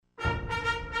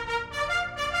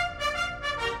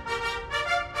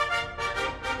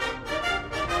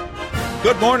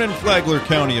Good morning, Flagler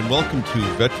County, and welcome to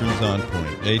Veterans on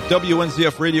Point, a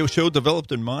WNZF radio show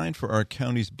developed in mind for our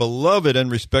county's beloved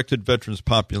and respected veterans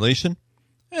population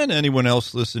and anyone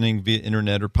else listening via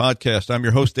internet or podcast. I'm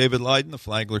your host, David Lyden, the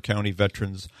Flagler County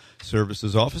Veterans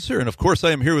Services Officer, and of course I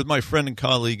am here with my friend and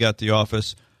colleague at the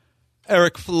office,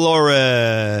 Eric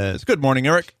Flores. Good morning,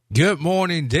 Eric. Good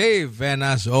morning, Dave. And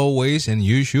as always and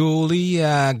usually,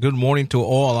 good morning to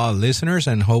all our listeners,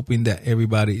 and hoping that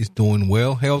everybody is doing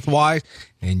well health-wise,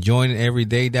 enjoying every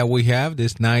day that we have,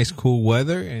 this nice, cool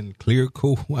weather and clear,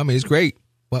 cool. I mean, it's great.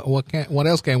 What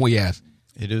else can we ask?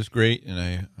 It is great,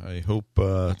 and I hope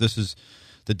this is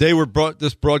the day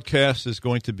this broadcast is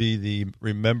going to be the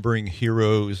Remembering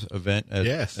Heroes event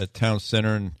at Town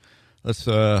Center, and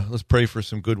let's pray for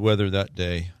some good weather that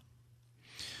day.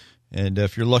 And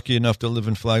if you're lucky enough to live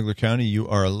in Flagler County, you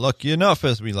are lucky enough,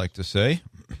 as we like to say.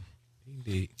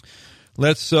 Indeed.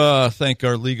 Let's thank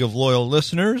our League of Loyal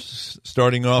listeners,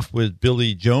 starting off with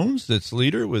Billy Jones, its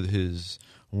leader, with his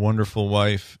wonderful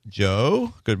wife,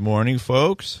 Joe. Good morning,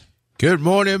 folks. Good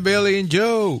morning, Billy and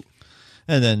Joe.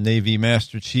 And then Navy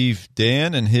Master Chief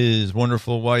Dan and his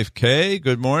wonderful wife, Kay.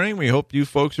 Good morning. We hope you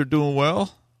folks are doing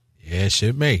well. Yes,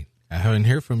 it may. I haven't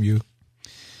heard from you.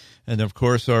 And, of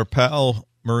course, our pal,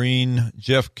 Marine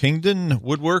Jeff Kingdon,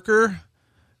 woodworker,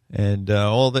 and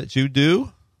all that you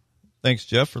do. Thanks,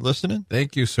 Jeff, for listening.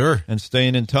 Thank you, sir. And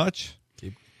staying in touch.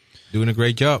 Keep doing a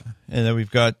great job. And then we've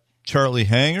got Charlie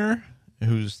Hanger,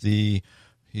 he's the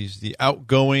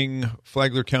outgoing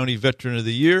Flagler County Veteran of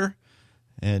the Year,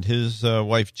 and his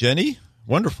wife, Jenny.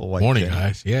 Wonderful wife, Morning, Jenny.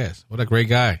 guys. Yes. What a great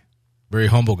guy. Very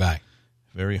humble guy.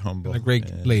 Very humble. What a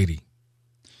great lady.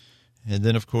 And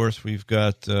then, of course, we've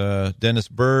got Dennis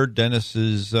Bird. Dennis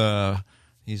is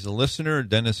he's a listener.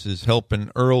 Dennis is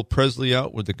helping Earl Presley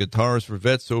out with the Guitars for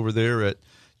Vets over there at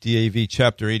DAV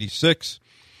Chapter 86.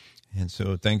 And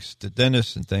so thanks to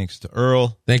Dennis and thanks to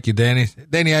Earl. Thank you, Danny.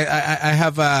 Danny, I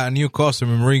have a new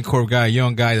customer, Marine Corps guy, a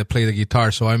young guy that plays the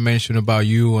guitar. So I mentioned about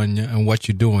you and what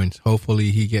you're doing.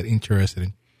 Hopefully he get interested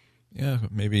in. Yeah,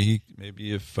 maybe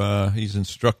if he's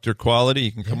instructor quality, he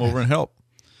can come over and help.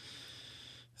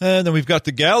 And then we've got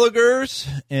the Gallaghers,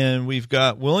 and we've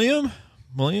got William.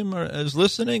 William is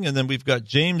listening, and then we've got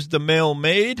James the Mail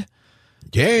Maid.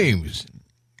 James.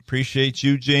 Appreciate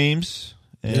you, James.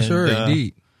 And, yes, sir,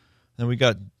 indeed. Then we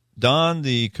got Don,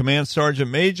 the Command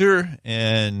Sergeant Major,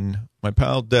 and my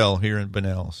pal Dell here in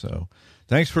Bunnell. So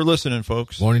thanks for listening,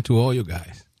 folks. Morning to all you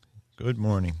guys. Good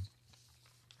morning.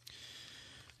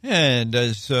 And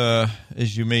as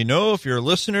you may know, if you're a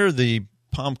listener, the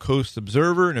Palm Coast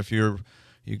Observer, and if you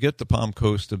get the Palm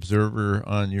Coast Observer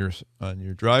on your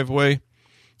driveway,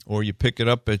 or you pick it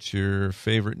up at your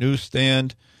favorite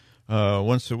newsstand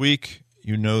once a week,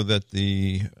 you know that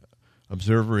the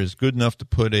Observer is good enough to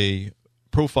put a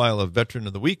profile of Veteran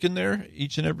of the Week in there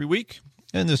each and every week,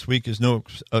 and this week is no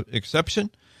exception.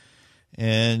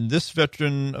 And this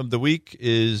Veteran of the Week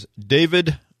is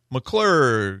David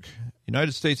McClurg,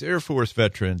 United States Air Force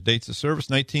veteran, dates of service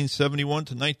 1971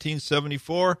 to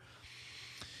 1974.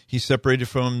 He separated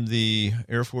from the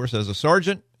Air Force as a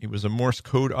sergeant. He was a Morse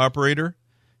code operator.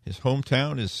 His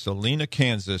hometown is Salina,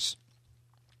 Kansas.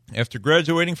 After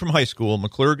graduating from high school,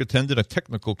 McClurg attended a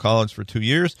technical college for 2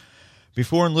 years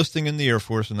before enlisting in the Air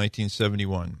Force in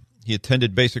 1971. He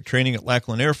attended basic training at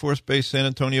Lackland Air Force Base, San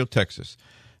Antonio, Texas,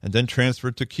 and then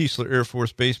transferred to Keesler Air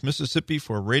Force Base, Mississippi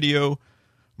for radio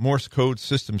Morse code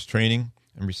systems training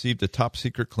and received a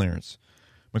top-secret clearance.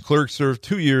 McClurg served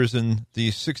 2 years in the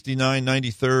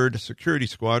 6993rd Security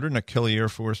Squadron at Kelly Air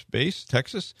Force Base,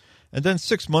 Texas, and then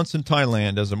 6 months in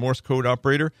Thailand as a Morse code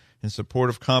operator in support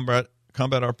of combat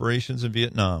operations in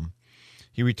Vietnam.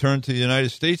 He returned to the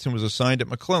United States and was assigned at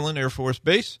McClellan Air Force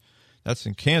Base, that's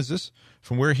in Kansas,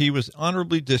 from where he was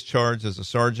honorably discharged as a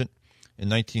sergeant in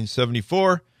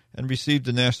 1974 and received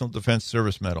the National Defense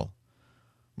Service Medal.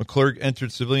 McClurg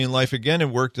entered civilian life again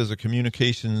and worked as a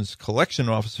communications collection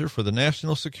officer for the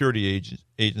National Security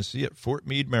Agency at Fort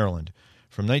Meade, Maryland,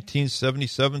 from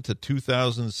 1977 to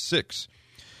 2006.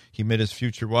 He met his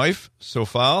future wife,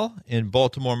 Sophal, in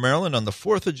Baltimore, Maryland on the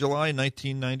 4th of July,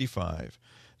 1995.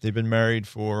 They've been married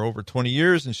for over 20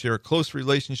 years and share a close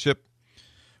relationship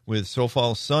with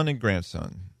Sophal's son and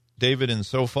grandson. David and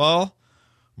Sophal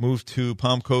moved to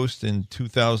Palm Coast in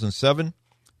 2007.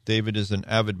 David is an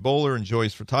avid bowler,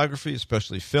 enjoys photography,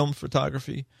 especially film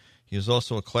photography. He is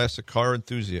also a classic car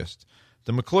enthusiast.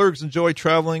 The McClurgs enjoy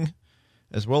traveling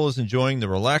as well as enjoying the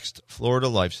relaxed Florida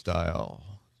lifestyle.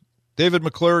 David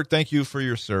McClurg, thank you for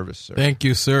your service, sir. Thank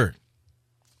you, sir.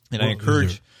 And I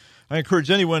encourage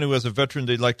anyone who has a veteran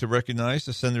they'd like to recognize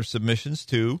to send their submissions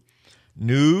to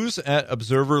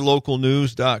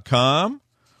news@observerlocalnews.com.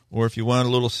 Or if you want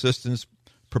a little assistance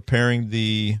preparing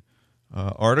the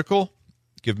article,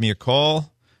 give me a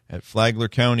call at Flagler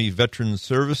County Veterans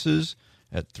Services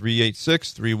at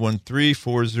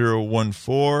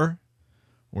 386-313-4014,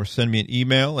 or send me an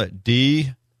email at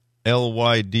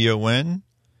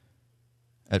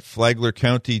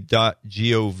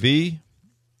dlydon@flaglercounty.gov.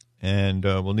 And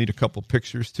we'll need a couple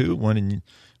pictures, too, one in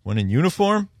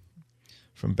uniform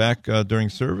from back during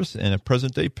service and a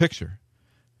present-day picture.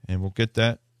 And we'll get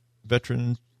that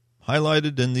veteran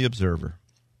highlighted in the Observer.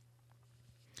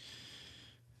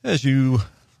 As you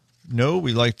know,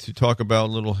 we like to talk about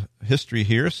a little history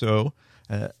here, so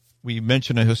we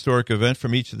mention a historic event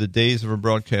from each of the days of our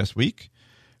broadcast week.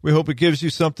 We hope it gives you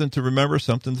something to remember,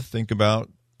 something to think about,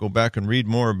 go back and read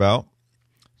more about.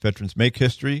 Veterans make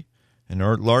history and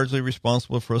are largely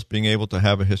responsible for us being able to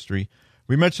have a history.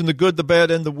 We mention the good, the bad,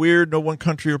 and the weird. No one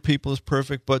country or people is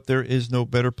perfect, but there is no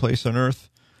better place on earth.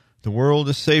 The world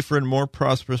is safer and more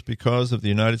prosperous because of the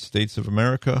United States of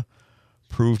America.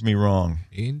 Prove me wrong.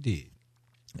 Indeed.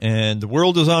 And the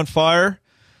world is on fire,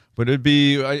 but it'd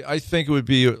be, I think it would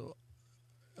be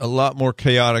a lot more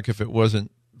chaotic if it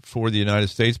wasn't for the United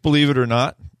States. Believe it or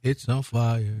not. It's on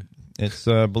fire. It's,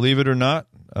 believe it or not,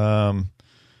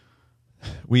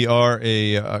 we are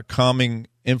a calming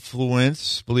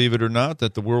influence, believe it or not,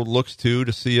 that the world looks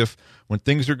to see if, when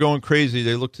things are going crazy,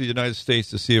 they look to the United States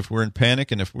to see if we're in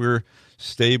panic. And if we're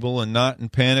stable and not in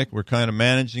panic, we're kind of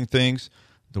managing things,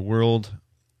 the world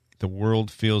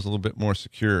feels a little bit more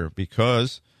secure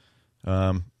because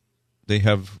we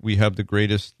have the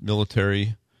greatest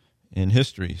military in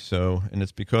history. So, and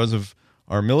it's because of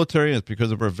our military and it's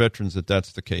because of our veterans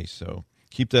that's the case. So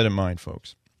keep that in mind,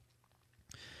 folks.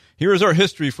 Here is our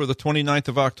history for the 29th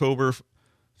of October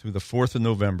through the 4th of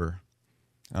November.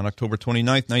 On October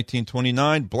 29th,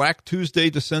 1929, Black Tuesday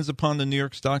descends upon the New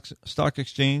York Stock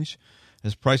Exchange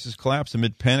as prices collapse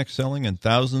amid panic selling and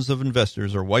thousands of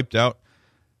investors are wiped out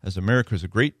as America's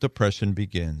Great Depression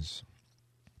begins.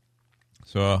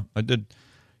 So I did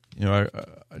a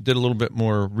little bit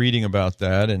more reading about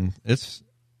that, and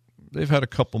they've had a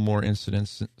couple more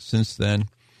incidents since then,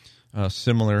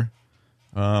 similar.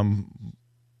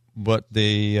 But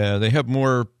they have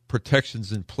more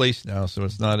protections in place now, so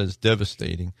it's not as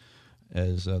devastating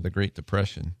as the Great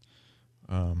Depression.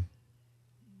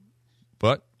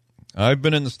 But I've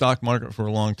been in the stock market for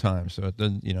a long time, so it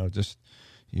doesn't, just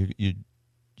you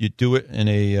do it in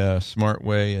a smart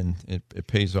way, and it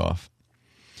pays off.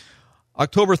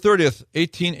 October 30th,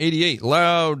 1888,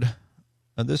 Loud.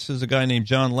 This is a guy named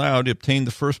John Loud. He obtained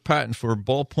the first patent for a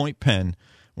ballpoint pen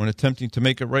when attempting to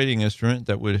make a writing instrument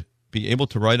that would be able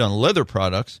to write on leather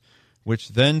products, which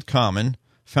then common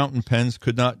fountain pens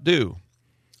could not do.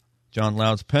 John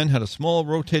Loud's pen had a small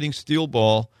rotating steel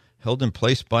ball held in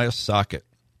place by a socket.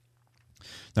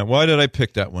 Now, why did I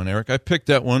pick that one, Eric? I picked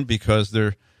that one because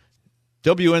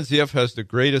WNZF has the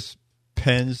greatest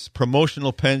pens,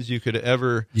 promotional pens you could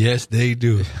ever. Yes, they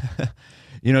do.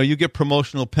 You get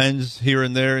promotional pens here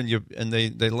and there, and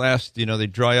they last. They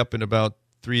dry up in about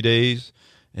 3 days,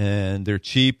 and they're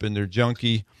cheap and they're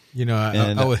junky.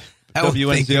 I was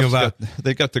thinking about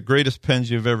they got the greatest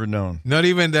pens you've ever known. Not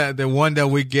even the one that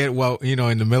we get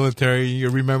in the military. You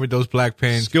remember those black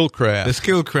pens? Skillcraft. The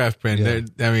Skillcraft pen.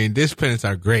 Yeah. These pens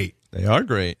are great. They are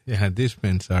great. Yeah, these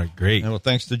pens are great. Well,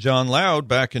 thanks to John Loud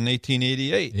back in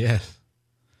 1888. Yes.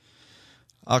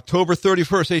 October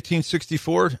 31st,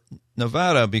 1864,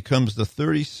 Nevada becomes the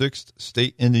 36th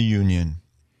state in the Union.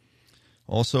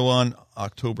 Also on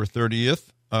October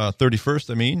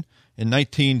 31st, in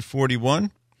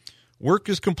 1941, work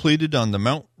is completed on the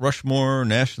Mount Rushmore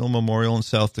National Memorial in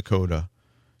South Dakota.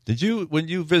 Did you, when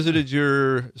you visited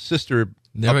your sister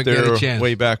never up there get a chance.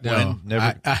 Way back No. when?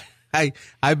 Never.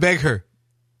 I beg her,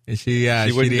 and she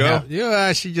wouldn't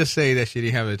go. She just say that she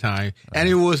didn't have the time, and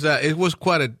it was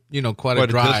quite a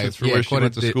drive from where she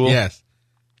went to school. Yes,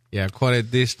 quite a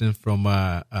distance from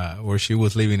where she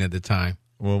was living at the time.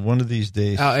 Well, one of these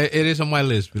days, it is on my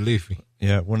list. Believe me.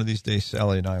 Yeah, one of these days,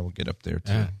 Sally and I will get up there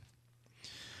too. Yeah.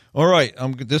 All right,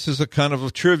 this is a kind of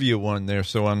a trivia one there.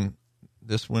 So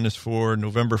this one is for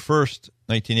November 1st,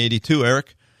 1982.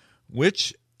 Eric,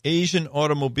 which Asian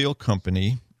automobile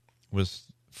company was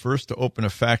first to open a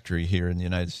factory here in the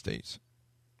United States?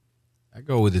 I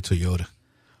go with the Toyota.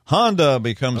 Honda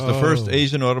becomes the first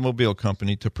Asian automobile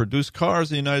company to produce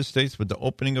cars in the United States with the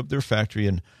opening of their factory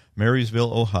in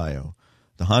Marysville, Ohio.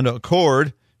 The Honda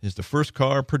Accord is the first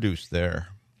car produced there.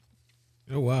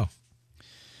 Oh, wow.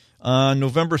 On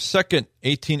November 2nd,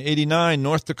 1889,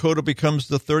 North Dakota becomes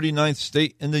the 39th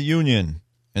state in the Union,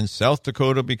 and South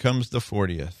Dakota becomes the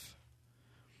 40th.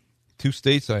 two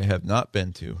states I have not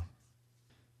been to.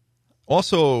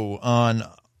 Also on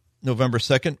November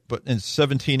 2nd, but in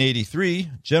 1783,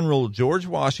 General George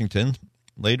Washington,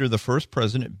 later the first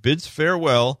president, bids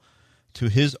farewell to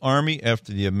his army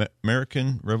after the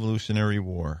American Revolutionary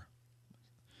War.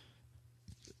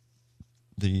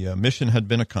 The mission had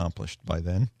been accomplished by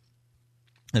then.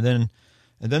 And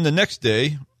then the next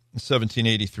day,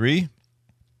 1783,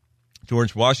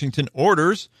 George Washington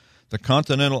orders the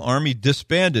Continental Army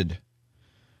disbanded,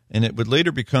 and it would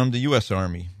later become the U.S.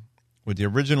 Army, with the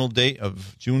original date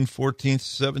of June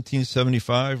 14th,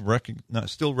 1775,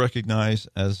 still recognized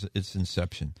as its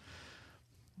inception.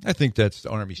 I think that's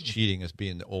the Army's cheating as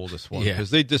being the oldest one, because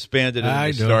they disbanded it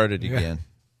and they started again.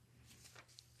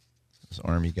 Those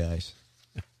Army guys.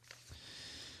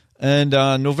 And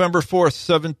on November 4th,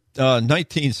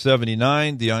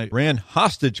 1979, the Iran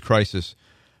hostage crisis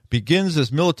begins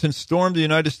as militants stormed the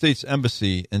United States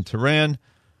Embassy in Tehran,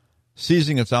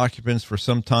 seizing its occupants for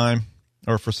some time,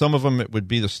 or for some of them it would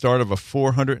be the start of a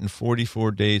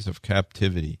 444 days of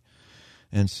captivity.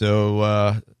 And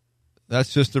so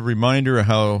that's just a reminder of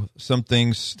how some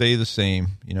things stay the same.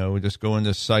 You know, we just go in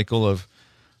this cycle of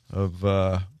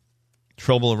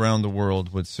trouble around the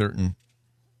world with certain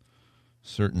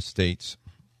states.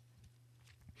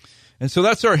 And so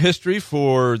that's our history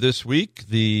for this week,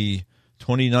 the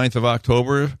 29th of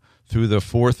October through the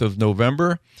 4th of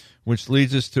November, which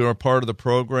leads us to our part of the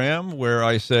program where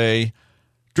I say,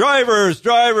 drivers,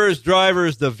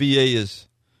 the VA is,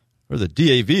 or the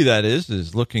DAV that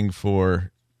is looking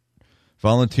for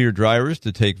volunteer drivers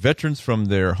to take veterans from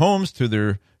their homes to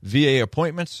their VA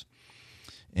appointments.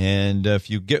 And if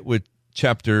you get with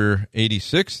Chapter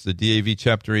 86, the DAV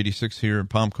Chapter 86 here in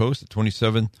Palm Coast at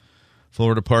 27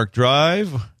 Florida Park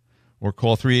Drive, or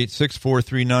call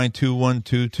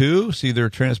 386-439-2122. See their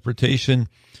transportation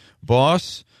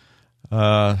boss,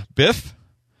 Biff,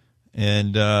 and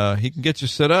he can get you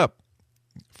set up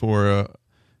for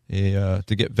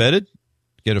to get vetted,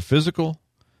 get a physical.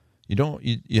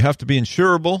 You have to be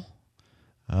insurable,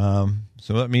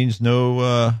 so that means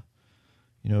no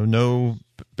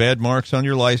bad marks on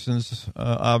your license,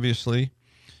 obviously.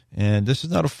 And this is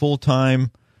not a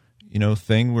full-time,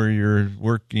 thing where you're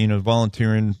working,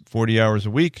 volunteering 40 hours a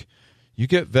week. You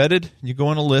get vetted, you go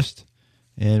on a list,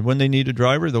 and when they need a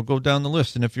driver, they'll go down the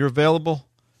list. And if you're available,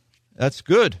 that's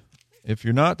good. If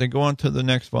you're not, then go on to the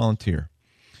next volunteer.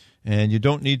 And you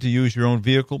don't need to use your own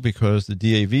vehicle because the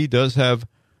DAV does have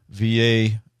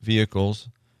VA vehicles.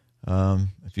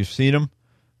 If you've seen them,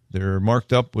 they're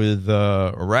marked up with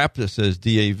a wrap that says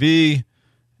DAV,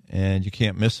 and you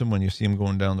can't miss them when you see them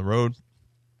going down the road.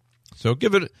 So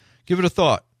give it a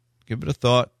thought. Give it a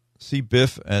thought. See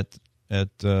Biff at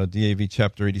DAV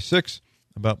Chapter 86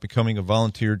 about becoming a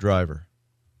volunteer driver.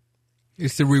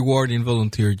 It's a rewarding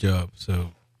volunteer job.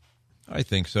 So I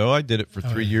think so. I did it for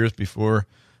 3 years before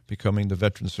becoming the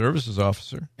Veteran Services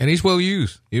Officer. And he's well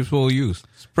used.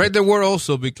 Spread the word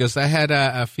also, because I had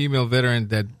a female veteran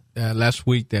that last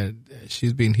week that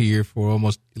she's been here for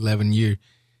almost 11 years.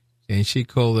 And she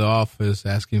called the office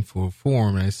asking for a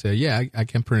form. And I said, yeah, I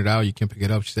can print it out. You can pick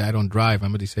it up. She said, I don't drive.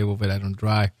 I'm a disabled vet. I don't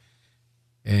drive.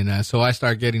 And so I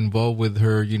started getting involved with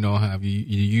her. Have you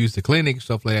used the clinic,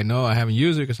 stuff like that? No, I haven't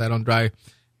used it because I don't drive.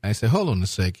 And I said, hold on a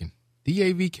second.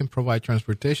 DAV can provide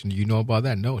transportation. Do you know about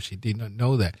that? No, she did not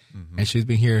know that. Mm-hmm. And she's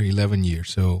been here 11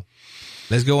 years. So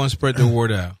let's go and spread the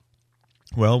word out.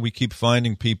 Well, we keep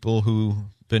finding people who've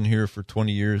been here for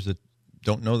 20 years that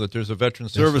don't know that there's a Veteran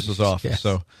Services Office. Yes.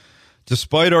 So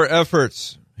despite our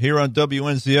efforts here on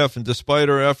WNZF, and despite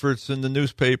our efforts in the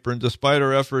newspaper, and despite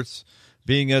our efforts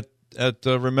being at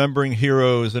Remembering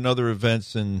Heroes and other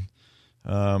events, and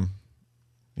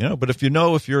but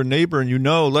if you're a neighbor and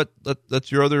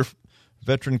let your other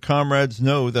veteran comrades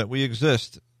know that we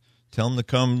exist. Tell them to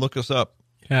come look us up.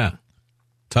 Yeah.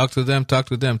 Talk to them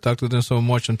so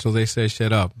much until they say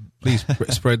shut up. Please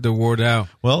spread the word out.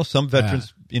 Well, some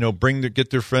veterans, get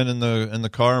their friend in the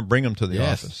car and bring them to the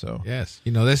office. So yes,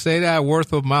 they say that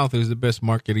word of mouth is the best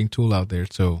marketing tool out there.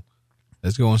 So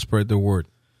let's go and spread the word.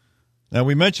 Now,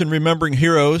 we mentioned Remembering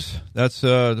Heroes. That's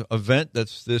an event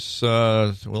that's this,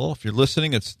 if you're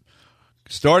listening, it's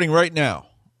starting right now.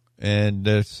 And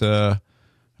it's, or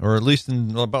at least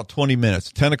in about 20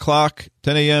 minutes, 10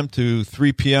 a.m. to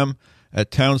 3 p.m.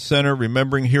 at Town Center,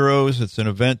 Remembering Heroes. It's an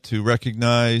event to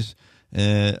recognize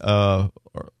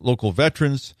local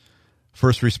veterans,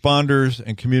 first responders,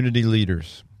 and community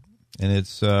leaders. And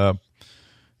it's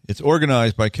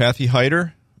organized by Kathy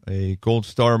Heider, a Gold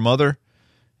Star mother,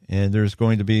 And there's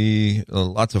going to be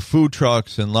lots of food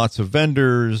trucks and lots of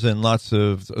vendors and lots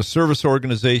of service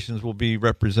organizations will be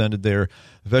represented there.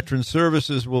 Veteran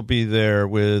Services will be there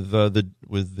with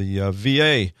the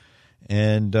VA,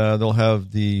 and they'll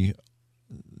have the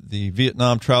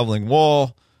Vietnam Traveling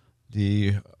Wall,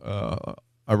 the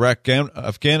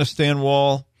Afghanistan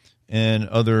Wall, and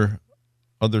other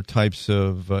types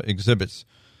of exhibits.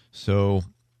 So,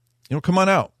 come on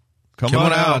out. Come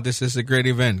on out. This is a great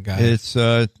event, guys.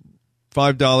 It's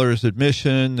 $5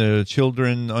 admission. The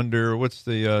children under what's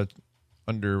the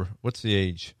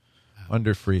age?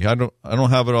 Under free. I don't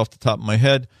have it off the top of my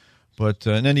head, but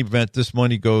in any event, this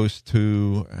money goes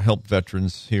to help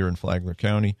veterans here in Flagler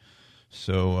County.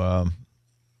 So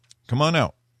come on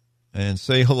out and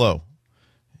say hello.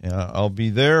 I'll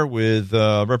be there with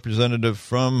a representative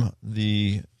from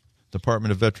the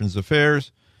Department of Veterans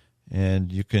Affairs,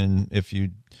 and you can, if you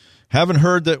haven't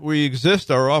heard that we exist,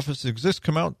 our office exists,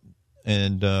 come out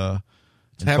and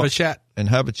have a chat. And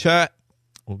have a chat.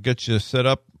 We'll get you set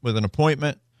up with an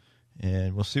appointment,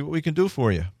 and we'll see what we can do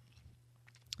for you.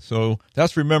 So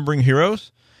that's Remembering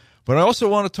Heroes. But I also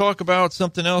want to talk about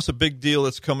something else, a big deal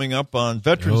that's coming up on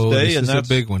Veterans Day. And that's a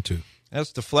big one, too.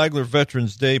 That's the Flagler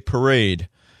Veterans Day Parade.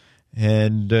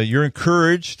 And you're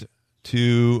encouraged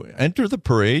to enter the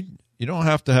parade. You don't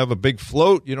have to have a big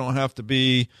float. You don't have to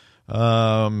be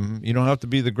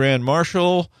the Grand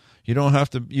Marshal. You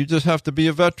just have to be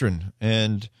a veteran.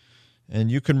 And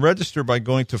you can register by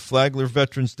going to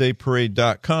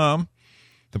flaglerveteransdayparade.com.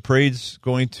 The parade's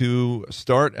going to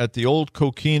start at the old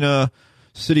Coquina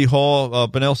City Hall,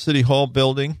 Bunnell City Hall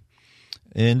building.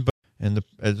 As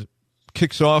it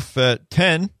kicks off at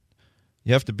 10.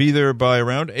 You have to be there by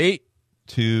around 8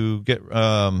 to get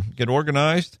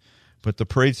organized. But the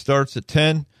parade starts at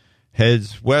 10,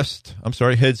 heads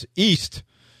east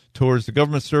towards the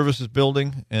Government Services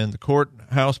Building and the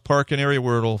courthouse parking area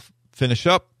where it'll finish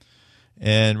up.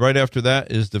 And right after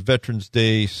that is the Veterans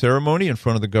Day ceremony in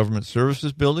front of the Government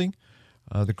Services Building.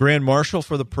 The Grand Marshal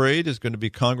for the parade is going to be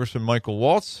Congressman Michael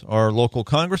Waltz, our local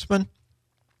congressman.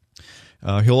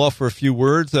 He'll offer a few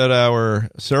words at our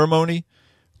ceremony.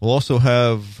 We'll also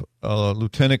have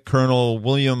Lieutenant Colonel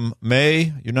William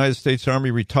May, United States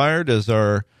Army retired, as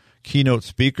our keynote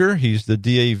speaker. He's the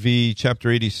DAV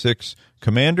Chapter 86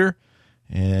 commander,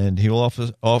 and he will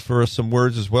offer us some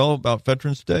words as well about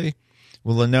Veterans Day.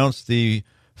 We'll announce the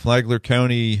Flagler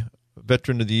County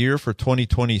Veteran of the Year for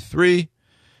 2023,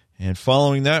 and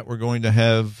following that, we're going to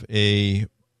have a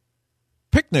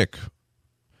picnic,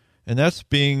 and that's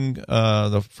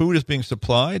the food is being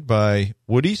supplied by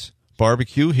Woody's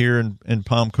Barbecue here in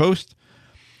Palm Coast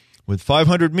with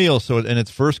 500 meals. And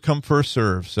it's first come, first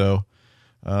serve. So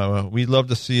we'd love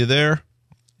to see you there.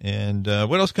 And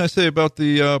what else can I say about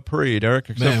the parade, Eric?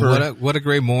 What a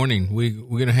great morning. We're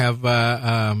going to have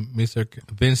Mr.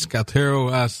 Vince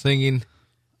Caltero singing.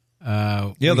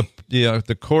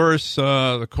 The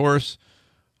chorus,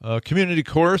 community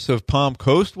chorus of Palm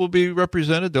Coast will be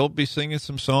represented. They'll be singing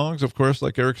some songs. Of course,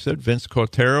 like Eric said, Vince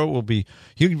Caltero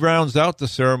he rounds out the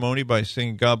ceremony by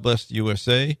singing God Bless the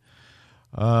USA.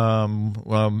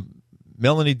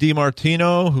 Melanie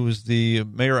DiMartino, who's the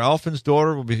Mayor Alphin's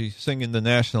daughter, will be singing the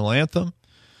national anthem.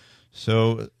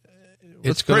 So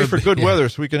let's pray for good weather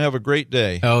so we can have a great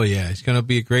day. Oh, yeah. It's going to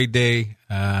be a great day.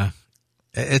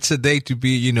 It's a day to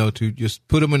be, to just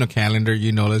put them in a calendar,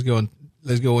 let's go and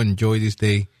enjoy this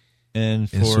day and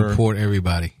support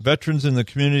everybody. Veterans in the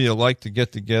community like to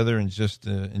get together and just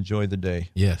enjoy the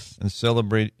day. Yes. And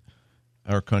celebrate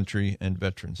our country and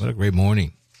veterans. What a great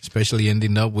morning. Especially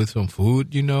ending up with some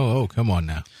food, Oh, come on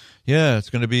now. Yeah, it's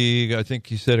going to be, I think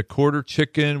he said, a quarter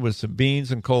chicken with some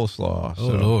beans and coleslaw. Oh,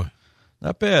 Lord.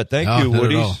 Not bad. Thank you,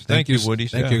 Woodies. Thank you,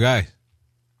 Woodies. Thank you, guys.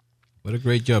 What a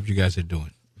great job you guys are doing.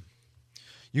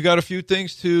 You got a few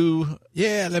things to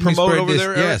let promote me spread over this.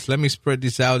 there, Eric? Yes, let me spread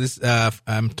this out.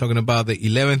 I'm talking about the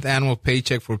 11th annual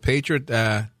Paycheck for Patriot.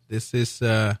 This is,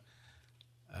 I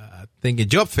think, a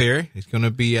job fair. It's going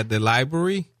to be at the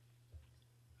library.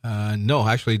 No,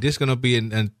 actually, this is going to be in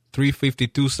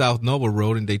 352 South Noble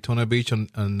Road in Daytona Beach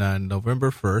on November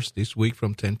 1st, this week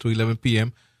from 10 to 11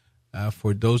 p.m.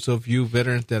 For those of you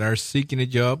veterans that are seeking a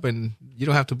job, and you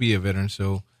don't have to be a veteran,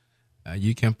 so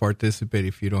you can participate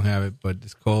if you don't have it, but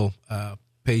it's called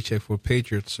Paycheck for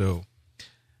Patriots. So,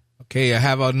 okay, I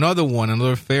have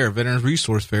another fair, Veterans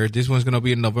Resource Fair. This one's going to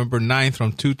be on November 9th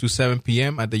from 2 to 7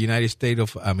 p.m. at the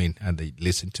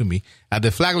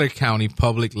Flagler County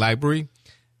Public Library.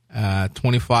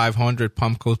 2500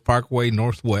 Palm Coast Parkway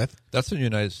Northwest. That's in the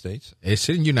United States. It's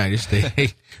in the United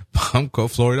States. Palm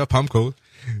Coast, Florida, Palm Coast.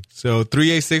 So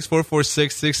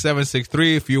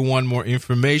 386-446-6763 if you want more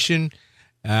information.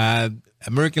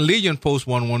 American Legion Post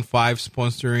 115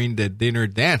 sponsoring the dinner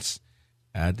dance.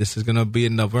 This is going to be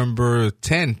November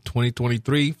 10,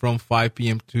 2023 from 5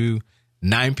 p.m. to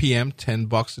 9 p.m.,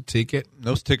 $10 a ticket.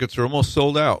 Those tickets are almost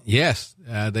sold out. Yes.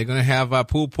 They're going to have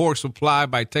pulled pork supplied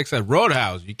by Texas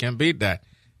Roadhouse. You can't beat that.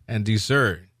 And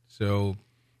dessert. So,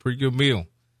 pretty good meal.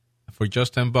 For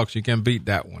just $10, you can beat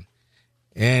that one.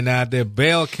 And the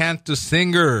Bel Canto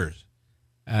Singers.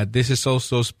 This is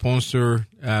also sponsored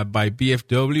by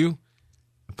BFW.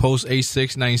 Post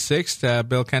 8696,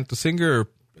 Bel Canto Singer.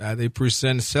 They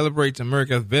present Celebrate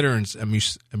America's Veterans, a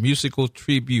musical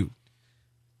tribute.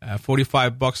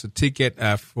 $45 a ticket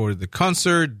for the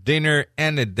concert, dinner,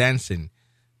 and the dancing.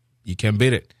 You can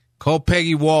beat it. Call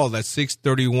Peggy Wall at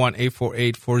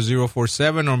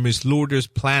 631-848-4047 or Miss Lourdes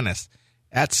Planas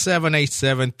at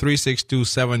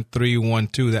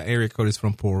 787-362-7312. That area code is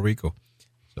from Puerto Rico.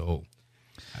 So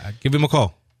give him a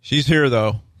call. She's here,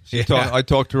 though. I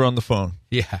talked to her on the phone.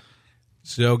 Yeah.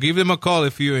 So give them a call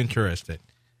if you're interested.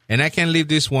 And I can't leave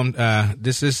this one.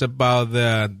 This is about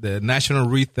the National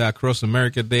Wreath Across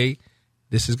America Day.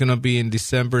 This is going to be in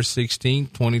December 16,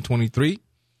 2023.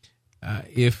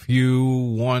 If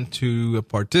you want to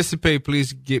participate,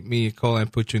 please give me a call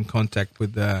and put you in contact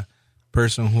with the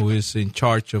person who is in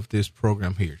charge of this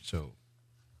program here. So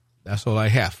that's all I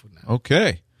have for now.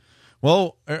 Okay.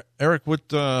 Well, Eric, what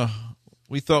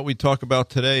we thought we'd talk about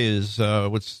today is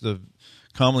what's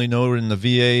commonly known in the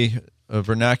VA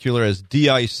vernacular as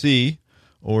DIC,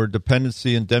 or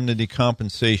Dependency Indemnity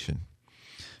Compensation.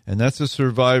 And that's a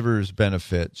survivor's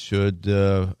benefit should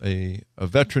a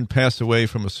veteran pass away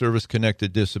from a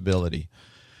service-connected disability.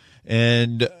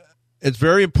 And it's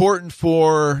very important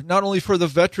for not only for the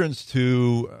veterans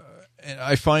to, and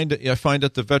I find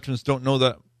that the veterans don't know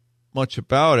that much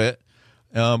about it.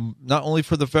 Not only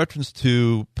for the veterans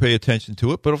to pay attention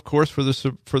to it, but of course for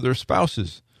their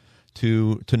spouses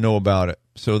to know about it,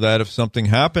 so that if something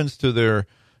happens to their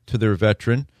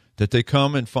veteran, that they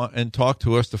come and talk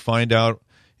to us to find out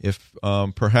if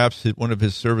perhaps one of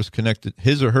his or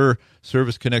her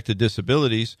service-connected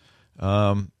disabilities,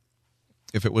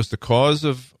 if it was the cause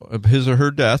of his or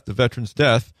her death, the veteran's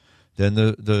death, then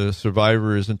the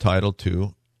survivor is entitled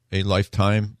to a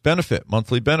lifetime benefit,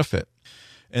 monthly benefit.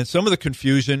 And some of the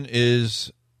confusion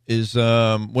is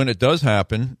when it does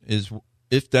happen is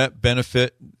if that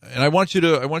benefit, and I want you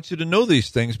to know these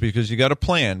things because you got to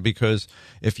plan. Because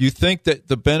if you think that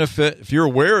the benefit, if you're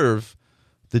aware of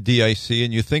the DIC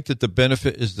and you think that the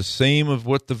benefit is the same of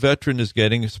what the veteran is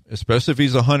getting, especially if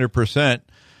he's 100%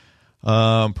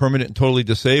 permanent and totally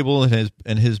disabled,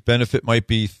 and his benefit might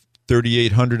be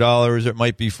 $3,800, it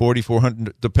might be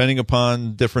 $4,400, depending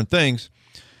upon different things.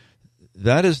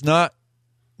 That is not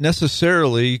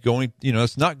necessarily going,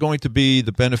 it's not going to be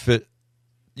the benefit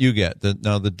you get.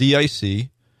 Now, the DIC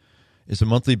is a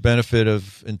monthly benefit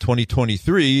in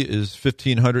 2023 is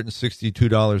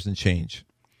 $1,562 and change.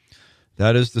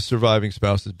 That is the surviving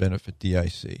spouse's benefit,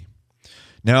 DIC.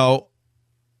 Now,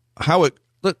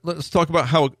 let's talk about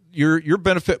how your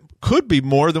benefit could be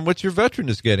more than what your veteran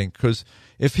is getting. Because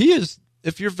if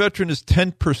your veteran is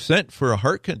 10% for a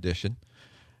heart condition,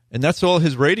 and that's all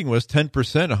his rating was, 10%,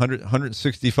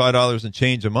 $165 and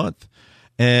change a month,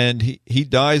 and he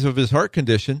dies of his heart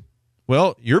condition,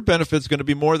 well, your benefit's going to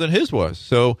be more than his was.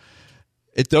 So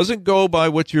it doesn't go by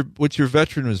what your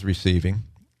veteran was receiving.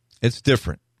 It's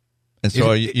different. And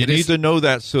so you need to know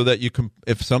that so that you can,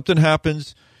 if something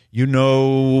happens,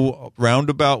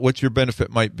 roundabout what your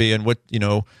benefit might be. And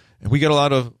and we get a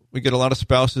lot of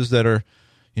spouses that are,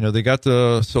 they got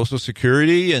the Social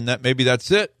Security and maybe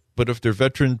that's it. But if their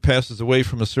veteran passes away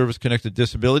from a service-connected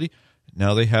disability,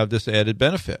 now they have this added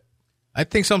benefit. I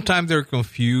think sometimes they're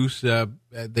confused.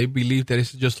 They believe that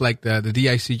it's just like the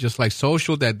DIC, just like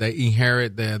social, that they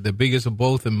inherit the biggest of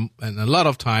both. And a lot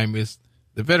of time is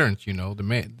the veterans,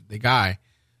 the guy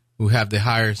who have the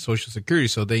higher Social Security.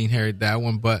 So they inherit that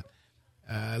one. But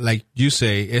like you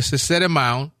say, it's a set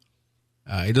amount.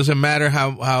 It doesn't matter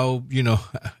how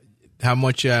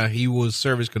much he was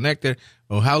service connected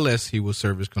or how less he was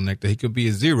service connected. He could be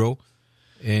a zero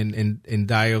and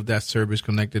die of that service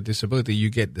connected disability. You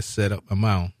get the set up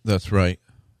amount. That's right.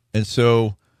 And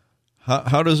so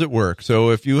how does it work?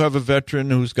 So if you have a veteran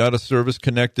who's got a service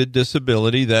connected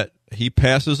disability that he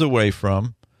passes away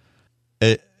from,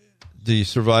 the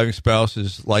surviving spouse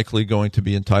is likely going to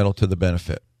be entitled to the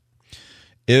benefit.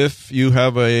 If you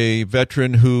have a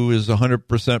veteran who is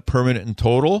 100% permanent and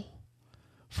total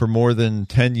for more than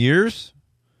 10 years,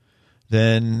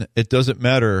 then it doesn't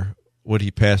matter what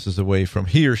he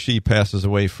or she passes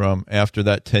away from after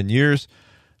that 10 years,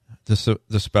 the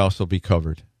spouse will be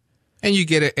covered. And you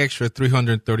get an extra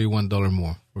 $331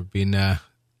 more for being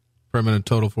permanent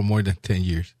total for more than 10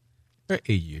 years or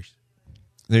 8 years.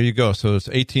 There you go. So it's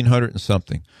 1,800 and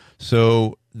something.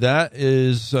 So that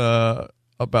is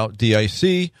about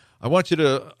DIC. I want you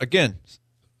to, again,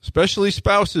 especially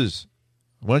spouses,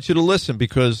 I want you to listen,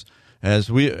 because as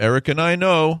Eric and I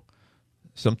know,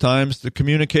 sometimes the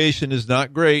communication is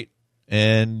not great,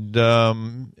 and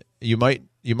you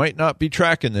might not be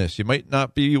tracking this. You might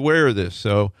not be aware of this.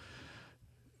 So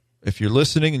if you're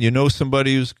listening and you know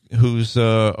somebody who's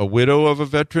a widow of a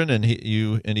veteran and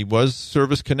he was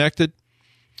service connected,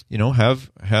 have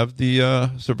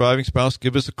the surviving spouse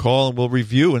give us a call, and we'll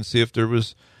review and see if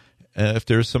there's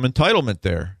some entitlement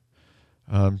there.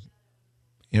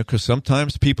 Because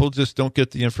sometimes people just don't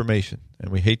get the information,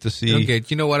 and we hate to see. Okay,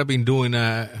 you know what I've been doing?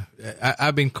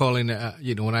 I've been calling.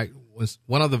 When I was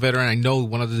one of the veteran, I know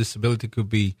one of the disability could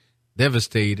be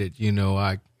devastated.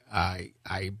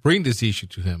 I bring this issue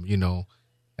to him.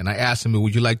 And I ask him,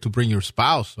 "Would you like to bring your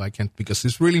spouse?" So I can, because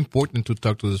it's really important to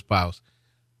talk to the spouse.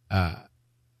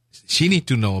 She need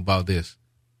to know about this.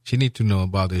 She need to know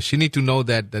about this. She need to know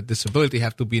that disability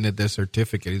have to be in a death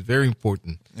certificate. It's very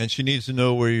important. And she needs to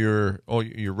know where your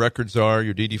records are,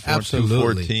 your DD form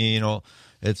 214.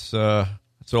 It's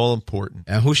all important.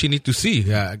 And who she need to see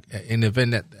in the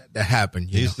event that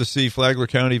happened. Needs to see Flagler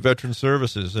County Veteran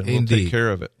Services, and we'll take care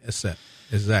of it.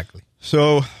 Exactly.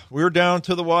 So we're down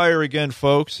to the wire again,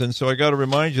 folks. And so I got to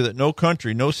remind you that no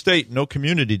country, no state, no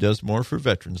community does more for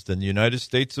veterans than the United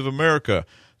States of America.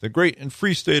 The great and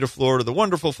free state of Florida, the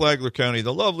wonderful Flagler County,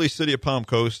 the lovely city of Palm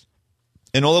Coast,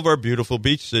 and all of our beautiful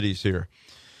beach cities here.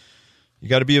 You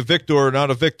got to be a victor,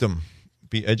 not a victim.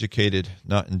 Be educated,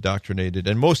 not indoctrinated.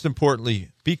 And most importantly,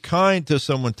 be kind to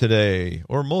someone today,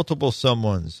 or multiple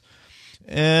someones.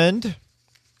 And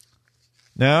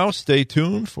now stay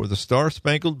tuned for the Star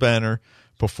Spangled Banner,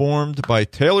 performed by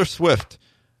Taylor Swift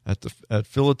at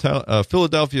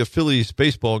Philadelphia Phillies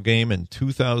baseball game in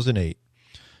 2008.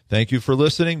 Thank you for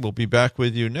listening. We'll be back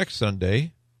with you next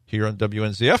Sunday here on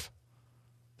WNZF.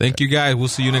 Thank you, guys. We'll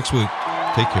see you next week.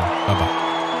 Take care. Bye-bye.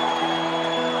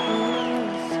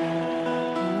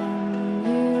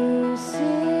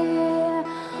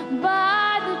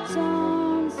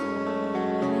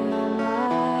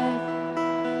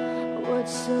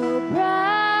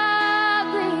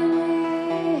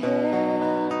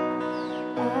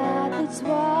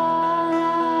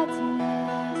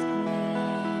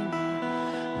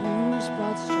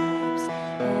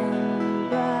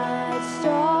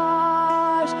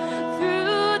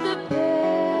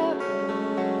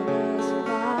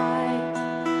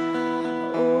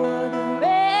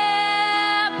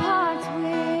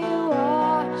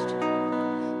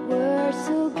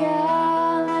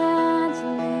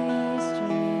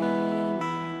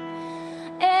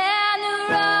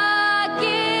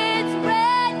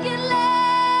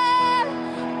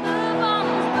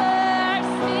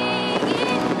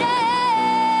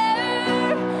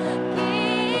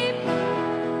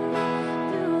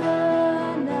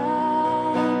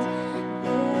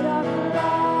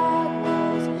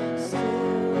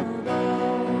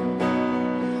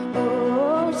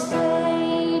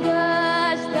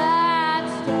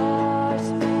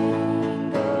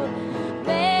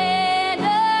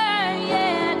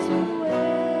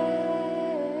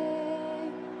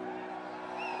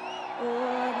 Oh.